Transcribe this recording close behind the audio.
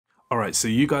Alright, so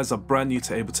you guys are brand new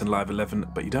to Ableton Live 11,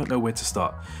 but you don't know where to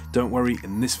start. Don't worry,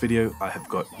 in this video, I have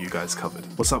got you guys covered.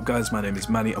 What's up guys, my name is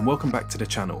Manny and welcome back to the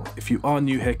channel. If you are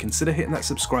new here, consider hitting that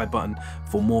subscribe button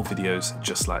for more videos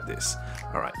just like this.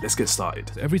 Alright, let's get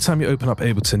started. Every time you open up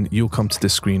Ableton, you'll come to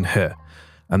this screen here.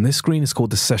 And this screen is called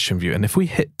the session view, and if we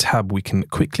hit tab we can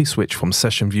quickly switch from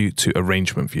session view to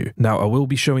arrangement view. Now I will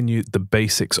be showing you the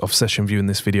basics of session view in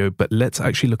this video, but let's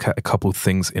actually look at a couple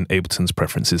things in Ableton's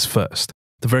preferences first.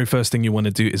 The very first thing you want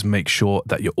to do is make sure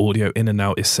that your audio in and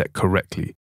out is set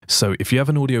correctly. So if you have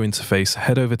an audio interface,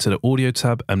 head over to the audio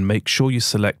tab and make sure you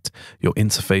select your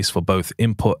interface for both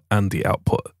input and the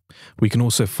output. We can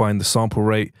also find the sample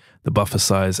rate, the buffer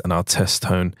size and our test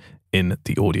tone in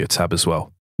the audio tab as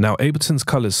well. Now Ableton's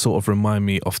colors sort of remind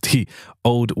me of the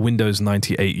old Windows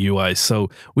 98 UI,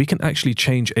 so we can actually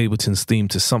change Ableton's theme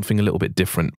to something a little bit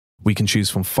different. We can choose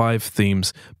from 5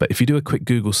 themes, but if you do a quick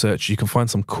Google search, you can find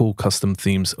some cool custom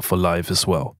themes for live as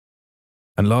well.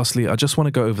 And lastly, I just want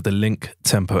to go over the link,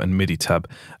 tempo and MIDI tab,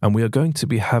 and we are going to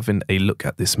be having a look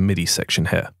at this MIDI section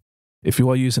here. If you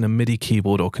are using a MIDI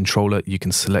keyboard or controller, you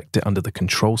can select it under the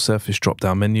control surface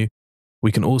drop-down menu.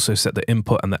 We can also set the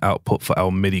input and the output for our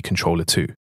MIDI controller too.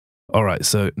 Alright,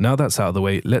 so now that's out of the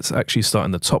way, let's actually start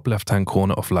in the top left-hand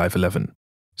corner of Live 11.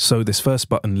 So this first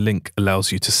button, link,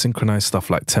 allows you to synchronize stuff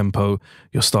like tempo,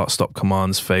 your start-stop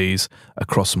commands, phase,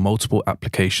 across multiple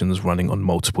applications running on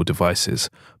multiple devices.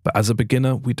 But as a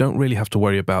beginner, we don't really have to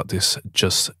worry about this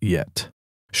just yet.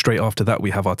 Straight after that,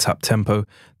 we have our tap tempo.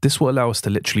 This will allow us to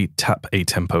literally tap a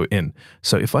tempo in.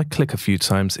 So if I click a few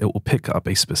times, it will pick up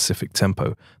a specific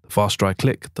tempo. The faster I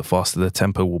click, the faster the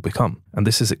tempo will become. And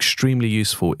this is extremely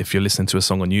useful if you're listening to a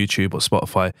song on YouTube or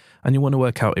Spotify and you want to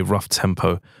work out a rough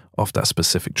tempo of that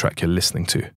specific track you're listening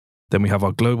to. Then we have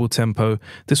our global tempo.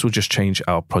 This will just change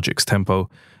our project's tempo.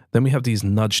 Then we have these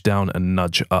nudge down and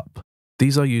nudge up.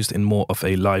 These are used in more of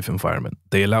a live environment.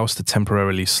 They allow us to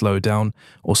temporarily slow down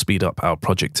or speed up our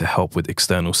project to help with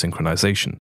external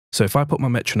synchronization. So if I put my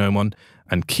metronome on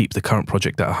and keep the current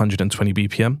project at 120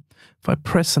 BPM, if I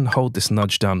press and hold this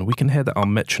nudge down, we can hear that our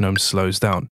metronome slows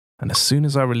down. And as soon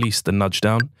as I release the nudge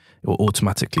down, it will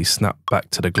automatically snap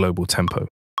back to the global tempo.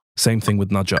 Same thing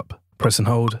with nudge up. Press and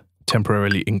hold,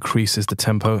 temporarily increases the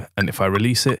tempo, and if I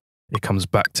release it, it comes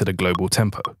back to the global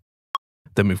tempo.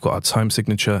 Then we've got our time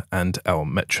signature and our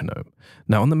metronome.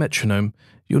 Now on the metronome,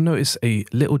 you'll notice a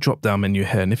little drop-down menu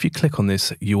here, and if you click on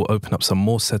this, you will open up some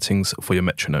more settings for your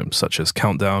metronome, such as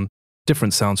countdown,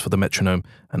 different sounds for the metronome,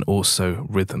 and also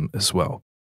rhythm as well.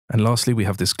 And lastly, we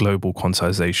have this global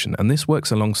quantization, and this works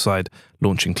alongside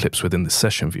launching clips within the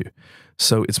session view.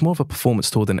 So it's more of a performance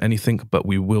tool than anything, but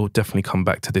we will definitely come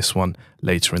back to this one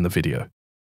later in the video.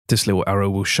 This little arrow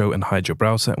will show and hide your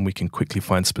browser, and we can quickly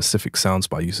find specific sounds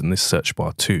by using this search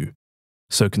bar too.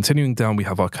 So continuing down, we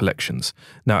have our collections.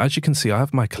 Now, as you can see, I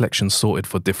have my collection sorted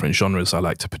for different genres I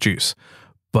like to produce,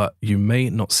 but you may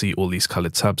not see all these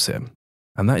colored tabs here.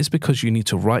 And that is because you need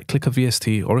to right-click a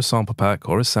VST or a sample pack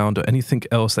or a sound or anything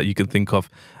else that you can think of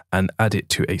and add it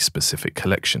to a specific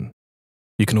collection.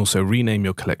 You can also rename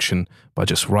your collection by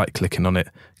just right-clicking on it,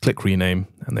 click rename,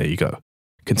 and there you go.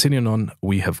 Continuing on,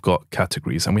 we have got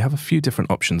categories, and we have a few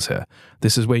different options here.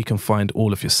 This is where you can find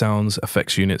all of your sounds,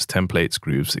 effects units, templates,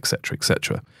 grooves, etc,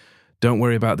 etc. Don't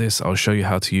worry about this, I'll show you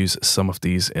how to use some of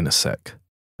these in a sec.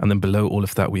 And then below all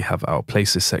of that, we have our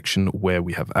places section where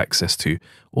we have access to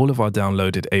all of our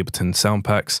downloaded Ableton sound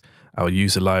packs, our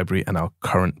user library, and our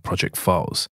current project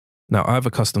files. Now, I have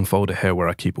a custom folder here where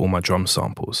I keep all my drum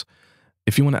samples.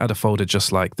 If you want to add a folder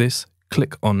just like this,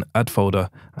 click on Add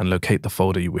Folder and locate the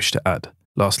folder you wish to add.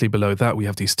 Lastly, below that, we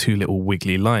have these 2 little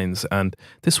wiggly lines, and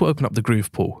this will open up the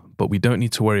groove pool, but we don't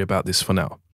need to worry about this for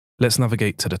now. Let's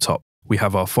navigate to the top. We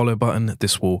have our follow button.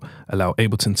 This will allow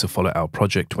Ableton to follow our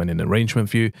project when in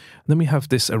arrangement view. And then we have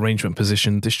this arrangement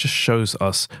position. This just shows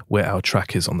us where our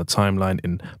track is on the timeline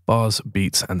in bars,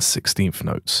 beats, and 16th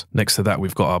notes. Next to that,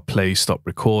 we've got our play, stop,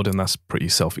 record, and that's pretty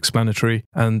self-explanatory.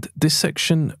 And this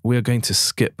section we are going to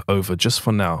skip over just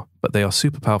for now, but they are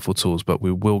super powerful tools, but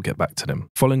we will get back to them.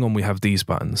 Following on, we have these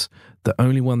buttons. The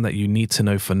only one that you need to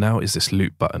know for now is this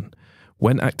loop button.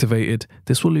 When activated,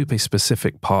 this will loop a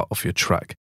specific part of your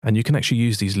track. And you can actually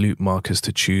use these loop markers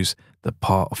to choose the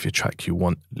part of your track you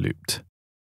want looped.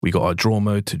 We got our draw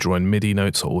mode to draw in MIDI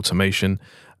notes or automation,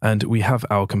 and we have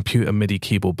our computer MIDI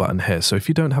keyboard button here. So if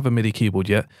you don't have a MIDI keyboard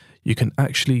yet, you can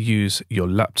actually use your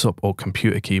laptop or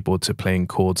computer keyboard to play in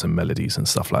chords and melodies and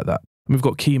stuff like that. And we've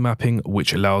got key mapping,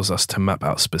 which allows us to map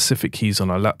out specific keys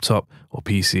on our laptop or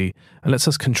PC and lets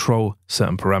us control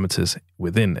certain parameters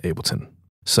within Ableton.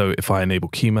 So if I enable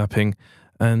key mapping,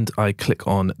 and I click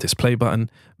on this play button,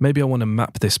 maybe I want to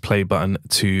map this play button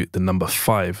to the number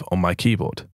 5 on my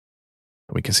keyboard.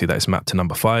 We can see that it's mapped to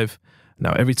number 5.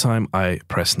 Now every time I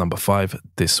press number 5,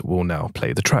 this will now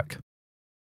play the track.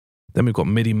 Then we've got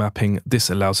MIDI mapping. This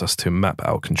allows us to map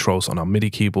our controls on our MIDI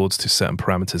keyboards to certain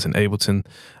parameters in Ableton,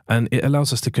 and it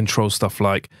allows us to control stuff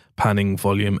like panning,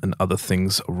 volume, and other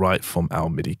things right from our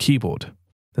MIDI keyboard.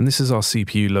 Then this is our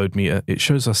CPU load meter. It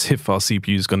shows us if our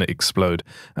CPU is going to explode.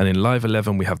 And in Live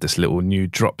 11, we have this little new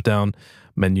drop-down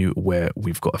menu where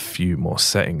we've got a few more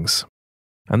settings.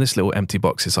 And this little empty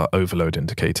box is our overload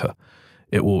indicator.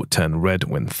 It will turn red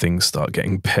when things start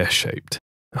getting pear-shaped.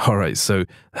 All right, so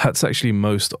that's actually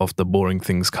most of the boring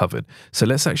things covered. So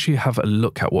let's actually have a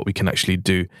look at what we can actually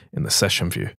do in the session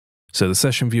view. So the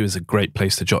session view is a great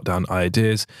place to jot down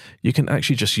ideas. You can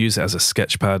actually just use it as a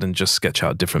sketch pad and just sketch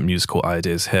out different musical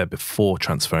ideas here before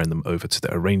transferring them over to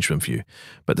the arrangement view.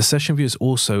 But the session view is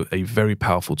also a very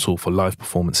powerful tool for live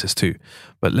performances too.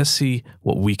 But let's see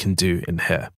what we can do in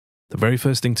here. The very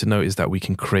first thing to note is that we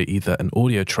can create either an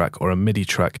audio track or a MIDI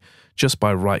track just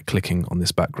by right-clicking on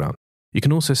this background. You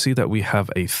can also see that we have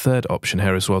a third option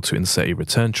here as well to insert a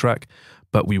return track,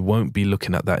 but we won't be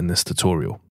looking at that in this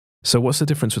tutorial. So what's the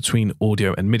difference between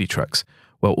audio and MIDI tracks?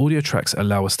 Well, audio tracks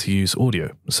allow us to use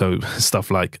audio, so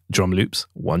stuff like drum loops,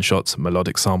 one-shots,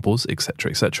 melodic samples,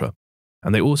 etc., etc.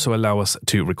 And they also allow us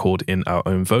to record in our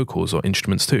own vocals or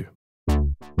instruments too.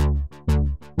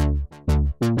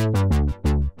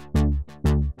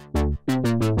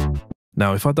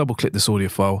 Now, if I double-click this audio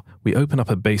file, we open up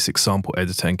a basic sample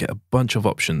editor and get a bunch of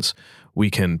options.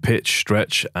 We can pitch,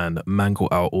 stretch, and mangle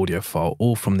our audio file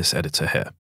all from this editor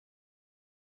here.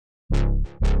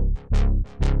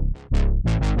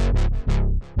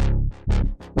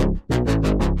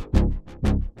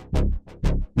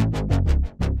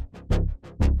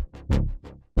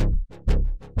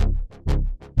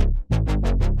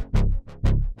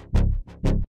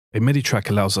 A MIDI track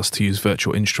allows us to use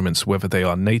virtual instruments whether they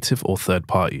are native or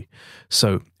third-party.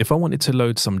 So if I wanted to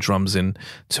load some drums in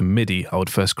to MIDI, I would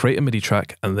first create a MIDI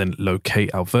track and then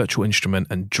locate our virtual instrument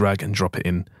and drag and drop it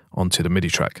in onto the MIDI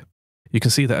track. You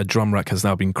can see that a drum rack has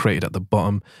now been created at the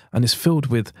bottom and is filled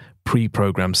with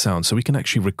pre-programmed sounds, so we can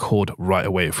actually record right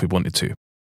away if we wanted to.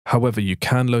 However, you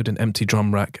can load an empty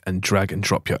drum rack and drag and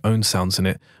drop your own sounds in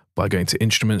it by going to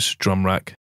Instruments, Drum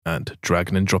Rack, and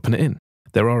dragging and dropping it in.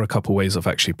 There are a couple ways of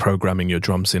actually programming your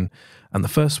drums in, and the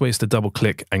first way is to double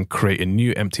click and create a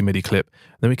new empty MIDI clip.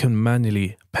 Then we can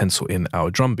manually pencil in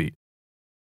our drum beat.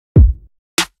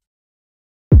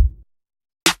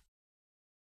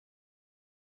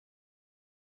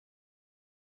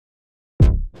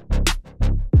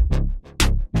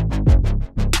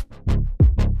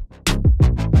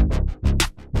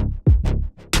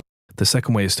 The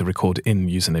second way is to record in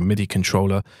using a MIDI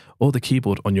controller or the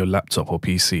keyboard on your laptop or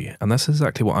PC, and that's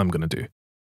exactly what I'm going to do.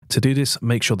 To do this,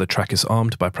 make sure the track is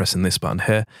armed by pressing this button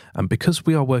here, and because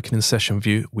we are working in session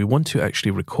view, we want to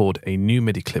actually record a new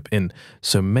MIDI clip in,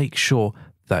 so make sure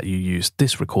that you use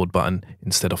this record button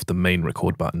instead of the main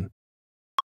record button.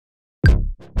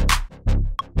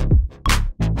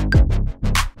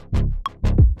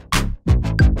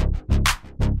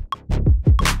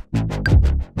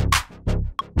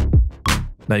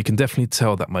 Now you can definitely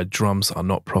tell that my drums are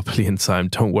not properly in time.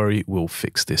 Don't worry, we'll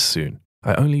fix this soon.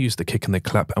 I only use the kick and the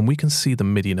clap and we can see the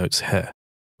MIDI notes here.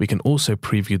 We can also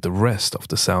preview the rest of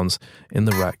the sounds in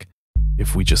the rack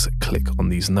if we just click on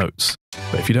these notes.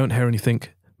 But if you don't hear anything,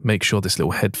 make sure this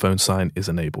little headphone sign is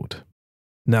enabled.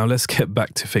 Now let's get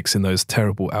back to fixing those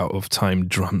terrible out of time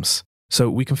drums. So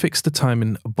we can fix the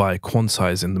timing by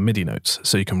quantizing the MIDI notes.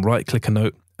 So you can right click a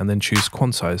note and then choose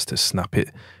quantize to snap it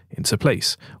into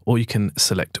place. Or you can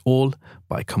select all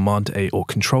by Command A or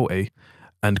Control A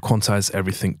and quantize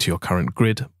everything to your current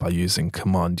grid by using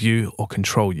Command U or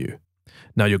Control U.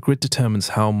 Now your grid determines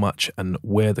how much and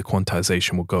where the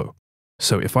quantization will go.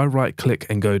 So if I right click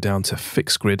and go down to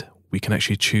Fix Grid, we can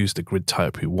actually choose the grid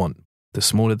type we want. The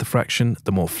smaller the fraction,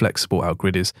 the more flexible our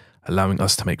grid is, allowing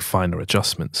us to make finer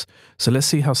adjustments. So let's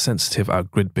see how sensitive our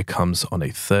grid becomes on a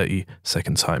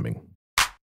 30-second timing.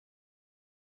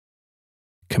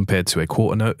 Compared to a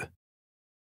quarter note.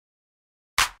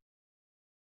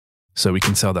 So we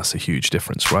can tell that's a huge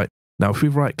difference, right? Now, if we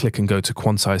right click and go to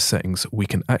quantize settings, we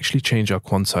can actually change our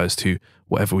quantize to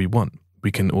whatever we want.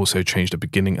 We can also change the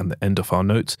beginning and the end of our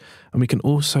notes, and we can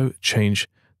also change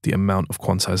the amount of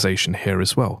quantization here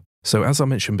as well. So as I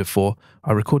mentioned before,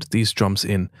 I recorded these drums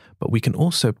in, but we can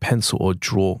also pencil or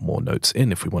draw more notes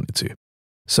in if we wanted to.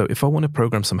 So if I want to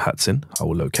program some hats in, I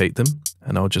will locate them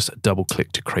and I'll just double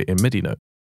click to create a MIDI note.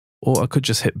 Or I could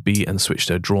just hit B and switch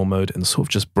to draw mode and sort of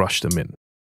just brush them in.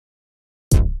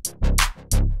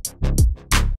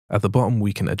 At the bottom,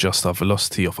 we can adjust our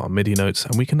velocity of our MIDI notes,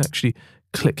 and we can actually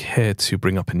click here to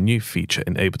bring up a new feature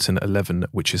in Ableton 11,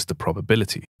 which is the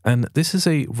probability. And this is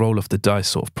a roll of the dice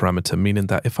sort of parameter, meaning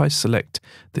that if I select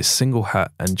this single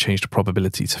hat and change the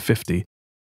probability to 50,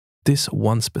 this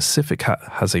one specific hat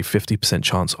has a 50%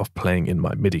 chance of playing in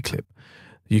my MIDI clip.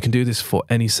 You can do this for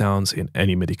any sounds in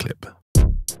any MIDI clip.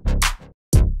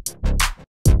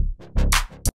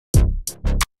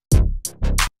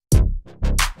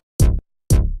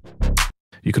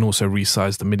 You can also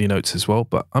resize the MIDI notes as well,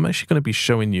 but I'm actually going to be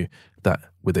showing you that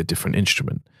with a different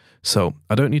instrument. So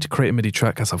I don't need to create a MIDI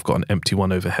track as I've got an empty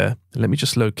one over here. Let me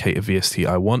just locate a VST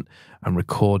I want and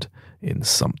record in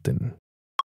something.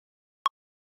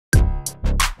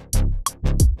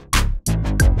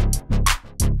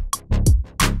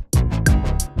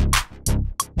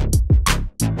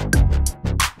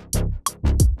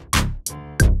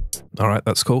 All right,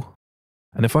 that's cool.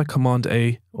 And if I Command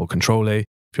A or Control A,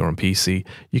 if you're on PC,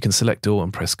 you can select all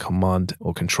and press Command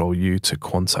or Control U to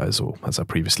quantize all, as I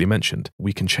previously mentioned.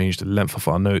 We can change the length of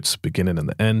our notes, beginning and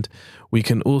the end. We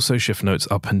can also shift notes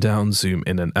up and down, zoom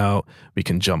in and out. We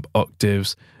can jump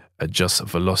octaves, adjust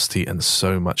velocity, and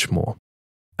so much more.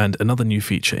 And another new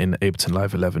feature in Ableton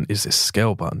Live 11 is this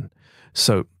scale button.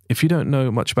 So if you don't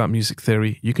know much about music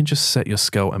theory, you can just set your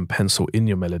scale and pencil in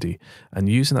your melody, and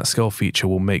using that scale feature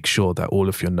will make sure that all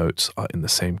of your notes are in the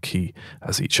same key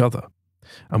as each other.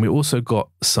 And we also got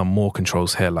some more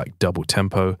controls here like double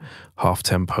tempo, half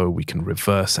tempo. We can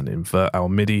reverse and invert our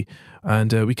MIDI,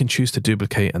 and we can choose to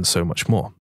duplicate and so much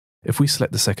more. If we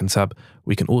select the second tab,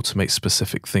 we can automate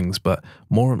specific things, but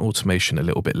more on automation a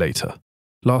little bit later.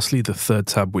 Lastly, the third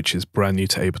tab, which is brand new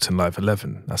to Ableton Live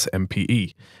 11, that's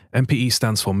MPE. MPE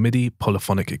stands for MIDI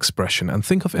Polyphonic Expression, and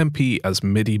think of MPE as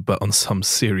MIDI but on some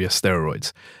serious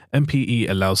steroids. MPE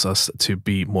allows us to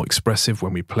be more expressive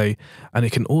when we play, and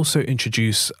it can also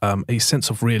introduce a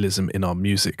sense of realism in our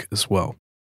music as well.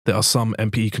 There are some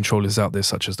MPE controllers out there,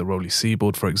 such as the Rolly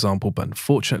C-board, for example, but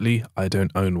unfortunately, I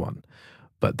don't own one.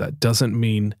 But that doesn't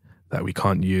mean that we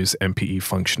can't use MPE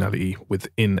functionality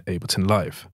within Ableton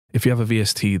Live. If you have a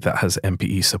VST that has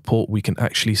MPE support, we can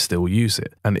actually still use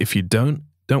it. And if you don't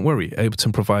worry,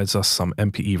 Ableton provides us some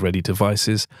MPE ready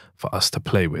devices for us to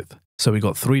play with. So we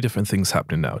got three different things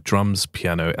happening now: drums,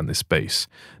 piano, and this bass.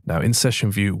 Now in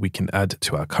session view, we can add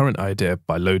to our current idea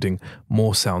by loading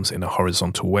more sounds in a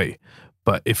horizontal way.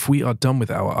 But if we are done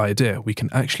with our idea, we can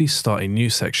actually start a new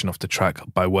section of the track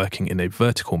by working in a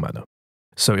vertical manner.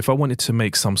 So if I wanted to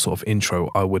make some sort of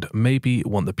intro, I would maybe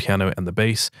want the piano and the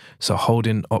bass. So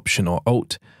holding Option or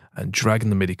Alt and dragging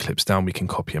the MIDI clips down, we can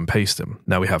copy and paste them.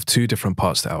 Now we have two different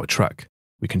parts to our track.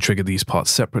 We can trigger these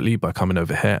parts separately by coming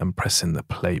over here and pressing the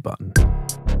play button.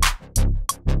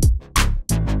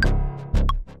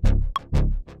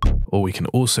 Or we can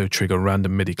also trigger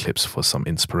random MIDI clips for some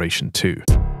inspiration too.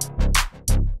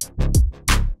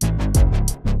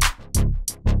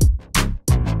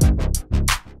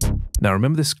 Now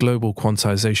remember this global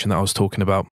quantization that I was talking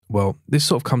about? Well, this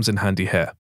sort of comes in handy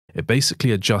here. It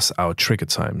basically adjusts our trigger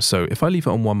time. So if I leave it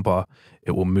on one bar,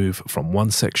 it will move from one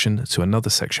section to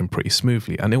another section pretty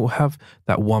smoothly, and it will have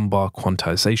that 1 bar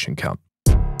quantization count.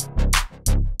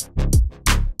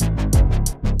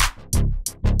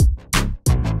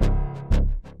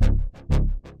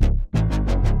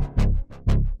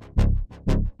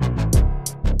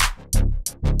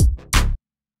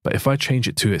 But if I change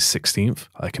it to a 16th,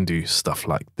 I can do stuff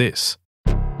like this.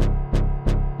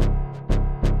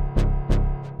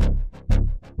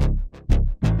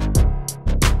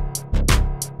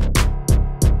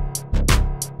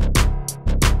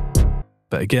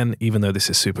 But again, even though this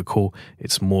is super cool,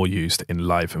 it's more used in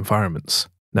live environments.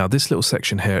 Now this little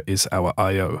section here is our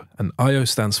I/O, and I/O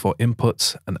stands for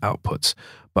inputs and outputs.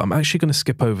 But I'm actually going to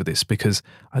skip over this because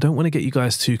I don't want to get you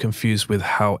guys too confused with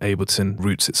how Ableton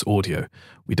routes its audio.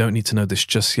 We don't need to know this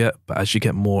just yet, but as you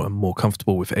get more and more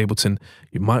comfortable with Ableton,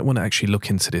 you might want to actually look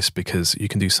into this because you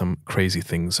can do some crazy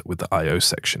things with the I/O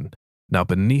section. Now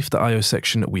beneath the I/O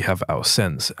section, we have our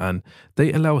sends, and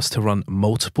they allow us to run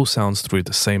multiple sounds through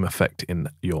the same effect in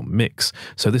your mix.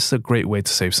 So this is a great way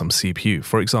to save some CPU.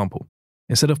 For example,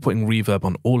 instead of putting reverb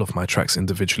on all of my tracks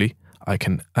individually, I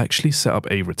can actually set up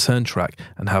a return track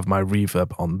and have my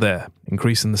reverb on there,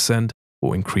 increasing the send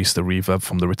or increase the reverb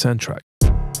from the return track.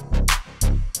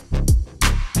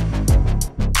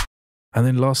 And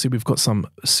then lastly, we've got some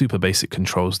super basic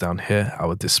controls down here.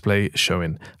 Our display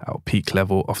showing our peak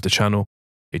level of the channel,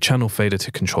 a channel fader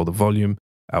to control the volume,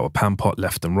 our pan pot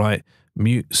left and right,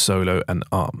 mute, solo, and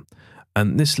arm.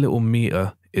 And this little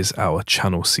meter is our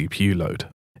channel CPU load.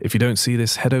 If you don't see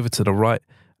this, head over to the right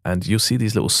and you'll see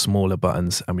these little smaller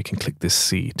buttons, and we can click this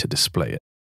C to display it.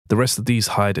 The rest of these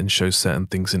hide and show certain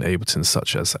things in Ableton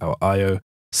such as our I/O,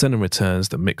 send and returns,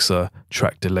 the mixer,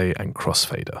 track delay, and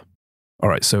crossfader.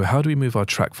 Alright, so how do we move our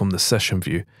track from the session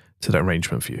view to the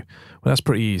arrangement view? Well, that's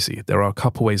pretty easy. There are a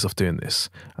couple ways of doing this,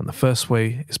 and the first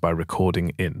way is by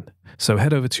recording in. So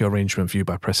head over to your arrangement view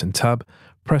by pressing tab,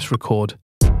 press record,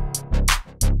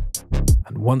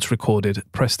 and once recorded,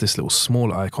 press this little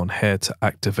small icon here to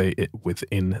activate it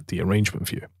within the arrangement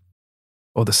view.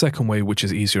 Or the second way, which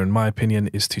is easier in my opinion,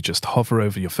 is to just hover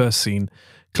over your first scene,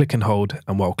 click and hold,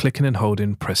 and while clicking and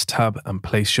holding, press tab and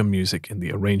place your music in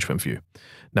the arrangement view.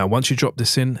 Now, once you drop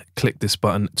this in, click this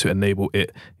button to enable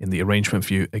it in the arrangement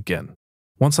view again.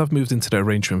 Once I've moved into the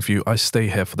arrangement view, I stay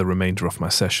here for the remainder of my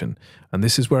session, and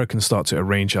this is where I can start to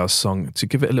arrange our song to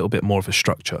give it a little bit more of a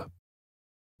structure.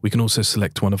 We can also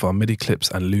select one of our MIDI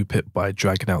clips and loop it by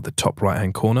dragging out the top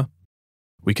right-hand corner.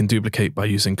 We can duplicate by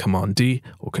using Command D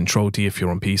or Control D if you're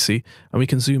on PC, and we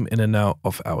can zoom in and out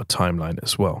of our timeline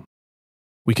as well.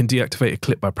 We can deactivate a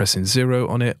clip by pressing 0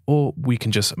 on it, or we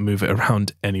can just move it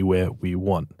around anywhere we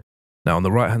want. Now on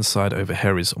the right hand side over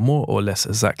here is more or less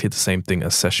exactly the same thing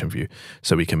as session view,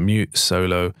 so we can mute,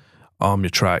 solo, arm your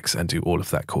tracks, and do all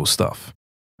of that cool stuff.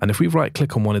 And if we right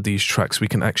click on one of these tracks, we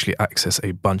can actually access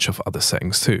a bunch of other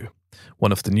settings too.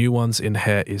 One of the new ones in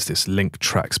here is this link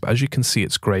tracks, but as you can see,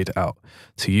 it's grayed out.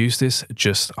 To use this,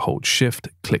 just hold shift,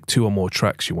 click 2 or more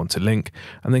tracks you want to link,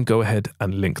 and then go ahead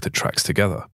and link the tracks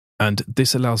together. And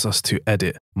this allows us to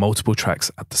edit multiple tracks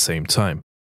at the same time.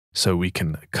 So we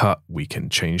can cut, we can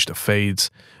change the fades,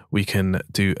 we can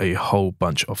do a whole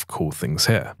bunch of cool things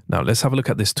here. Now let's have a look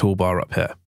at this toolbar up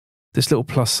here. This little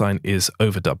plus sign is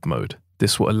overdub mode.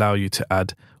 This will allow you to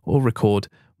add or record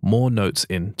more notes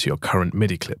into your current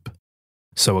MIDI clip.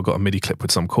 So I've got a MIDI clip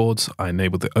with some chords, I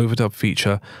enable the overdub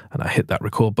feature, and I hit that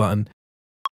record button.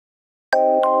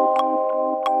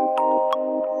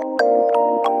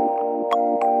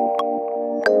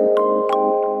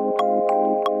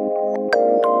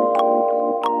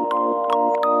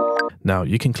 Now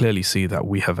you can clearly see that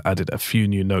we have added a few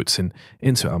new notes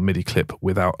into our MIDI clip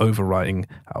without overwriting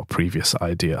our previous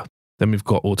idea. Then we've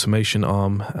got automation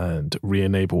arm and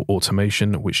re-enable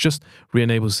automation, which just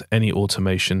re-enables any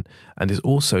automation and is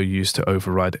also used to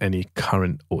override any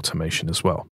current automation as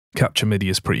well. Capture MIDI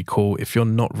is pretty cool. If you're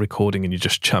not recording and you're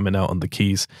just jamming out on the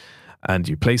keys and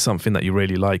you play something that you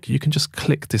really like, you can just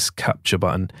click this capture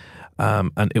button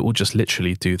and it will just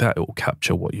literally do that. It will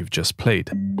capture what you've just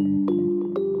played.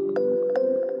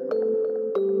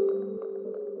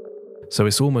 So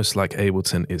it's almost like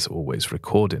Ableton is always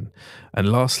recording.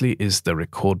 And lastly is the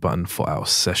record button for our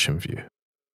session view.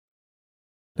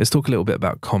 Let's talk a little bit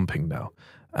about comping now.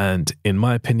 And in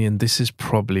my opinion, this is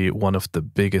probably one of the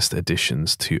biggest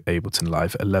additions to Ableton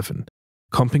Live 11.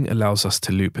 Comping allows us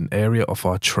to loop an area of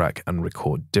our track and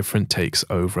record different takes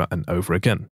over and over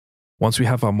again. Once we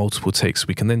have our multiple takes,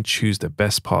 we can then choose the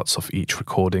best parts of each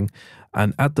recording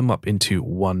and add them up into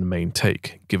one main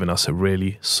take, giving us a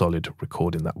really solid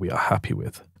recording that we are happy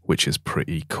with, which is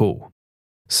pretty cool.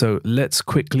 So let's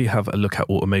quickly have a look at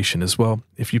automation as well.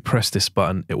 If you press this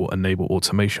button, it will enable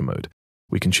automation mode.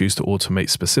 We can choose to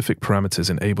automate specific parameters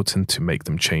in Ableton to make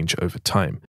them change over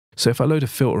time. So if I load a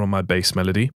filter on my bass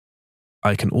melody,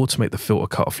 I can automate the filter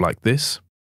cutoff like this.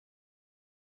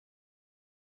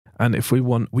 And if we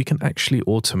want, we can actually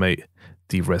automate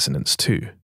the resonance too.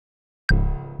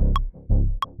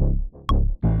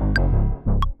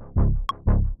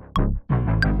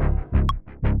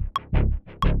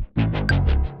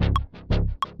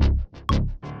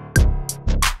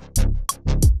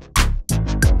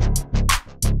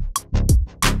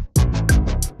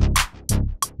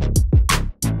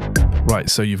 Right,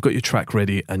 so you've got your track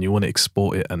ready and you want to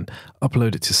export it and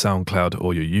upload it to SoundCloud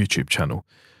or your YouTube channel.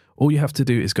 All you have to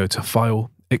do is go to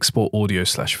File, Export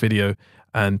Audio/Video,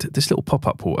 and this little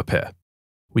pop-up will appear.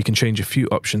 We can change a few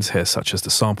options here, such as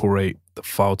the sample rate, the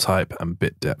file type, and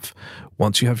bit depth.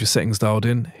 Once you have your settings dialed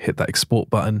in, hit that export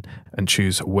button and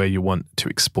choose where you want to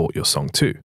export your song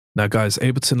to. Now guys,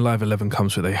 Ableton Live 11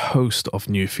 comes with a host of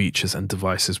new features and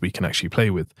devices we can actually play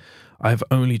with. I have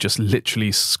only just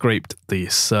literally scraped the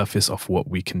surface of what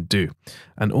we can do.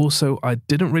 And also, I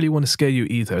didn't really want to scare you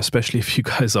either, especially if you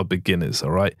guys are beginners,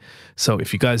 alright? So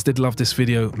if you guys did love this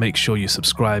video, make sure you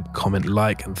subscribe, comment,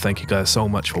 like, and thank you guys so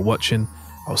much for watching.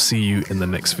 I'll see you in the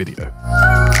next video.